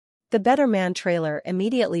The Better Man trailer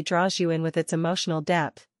immediately draws you in with its emotional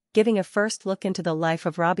depth, giving a first look into the life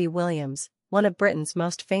of Robbie Williams, one of Britain's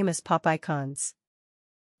most famous pop icons.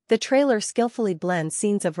 The trailer skillfully blends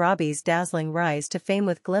scenes of Robbie's dazzling rise to fame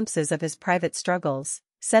with glimpses of his private struggles,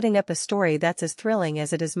 setting up a story that's as thrilling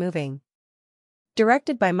as it is moving.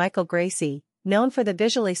 Directed by Michael Gracie, known for the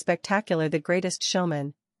visually spectacular The Greatest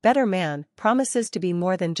Showman, Better Man promises to be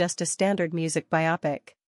more than just a standard music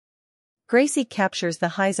biopic. Gracie captures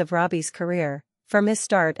the highs of Robbie's career, from his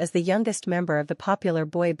start as the youngest member of the popular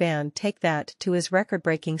boy band Take That to his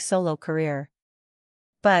record-breaking solo career.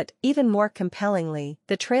 But, even more compellingly,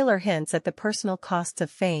 the trailer hints at the personal costs of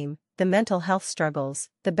fame, the mental health struggles,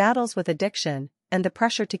 the battles with addiction, and the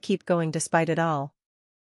pressure to keep going despite it all.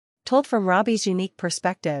 Told from Robbie's unique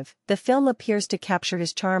perspective, the film appears to capture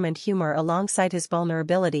his charm and humor alongside his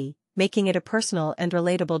vulnerability, making it a personal and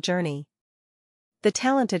relatable journey. The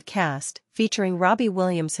talented cast, featuring Robbie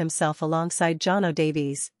Williams himself alongside John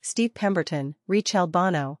O'Davies, Steve Pemberton, Rachel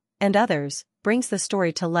Bono, and others, brings the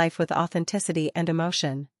story to life with authenticity and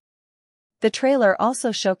emotion. The trailer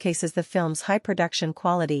also showcases the film's high production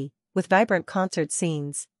quality, with vibrant concert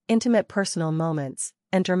scenes, intimate personal moments,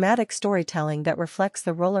 and dramatic storytelling that reflects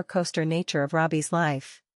the roller coaster nature of Robbie's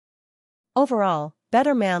life. Overall,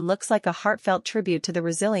 Better Man looks like a heartfelt tribute to the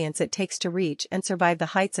resilience it takes to reach and survive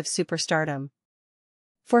the heights of superstardom.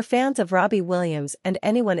 For fans of Robbie Williams and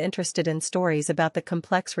anyone interested in stories about the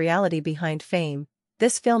complex reality behind fame,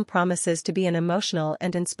 this film promises to be an emotional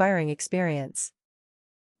and inspiring experience.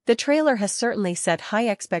 The trailer has certainly set high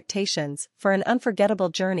expectations for an unforgettable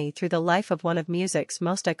journey through the life of one of music's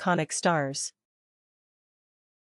most iconic stars.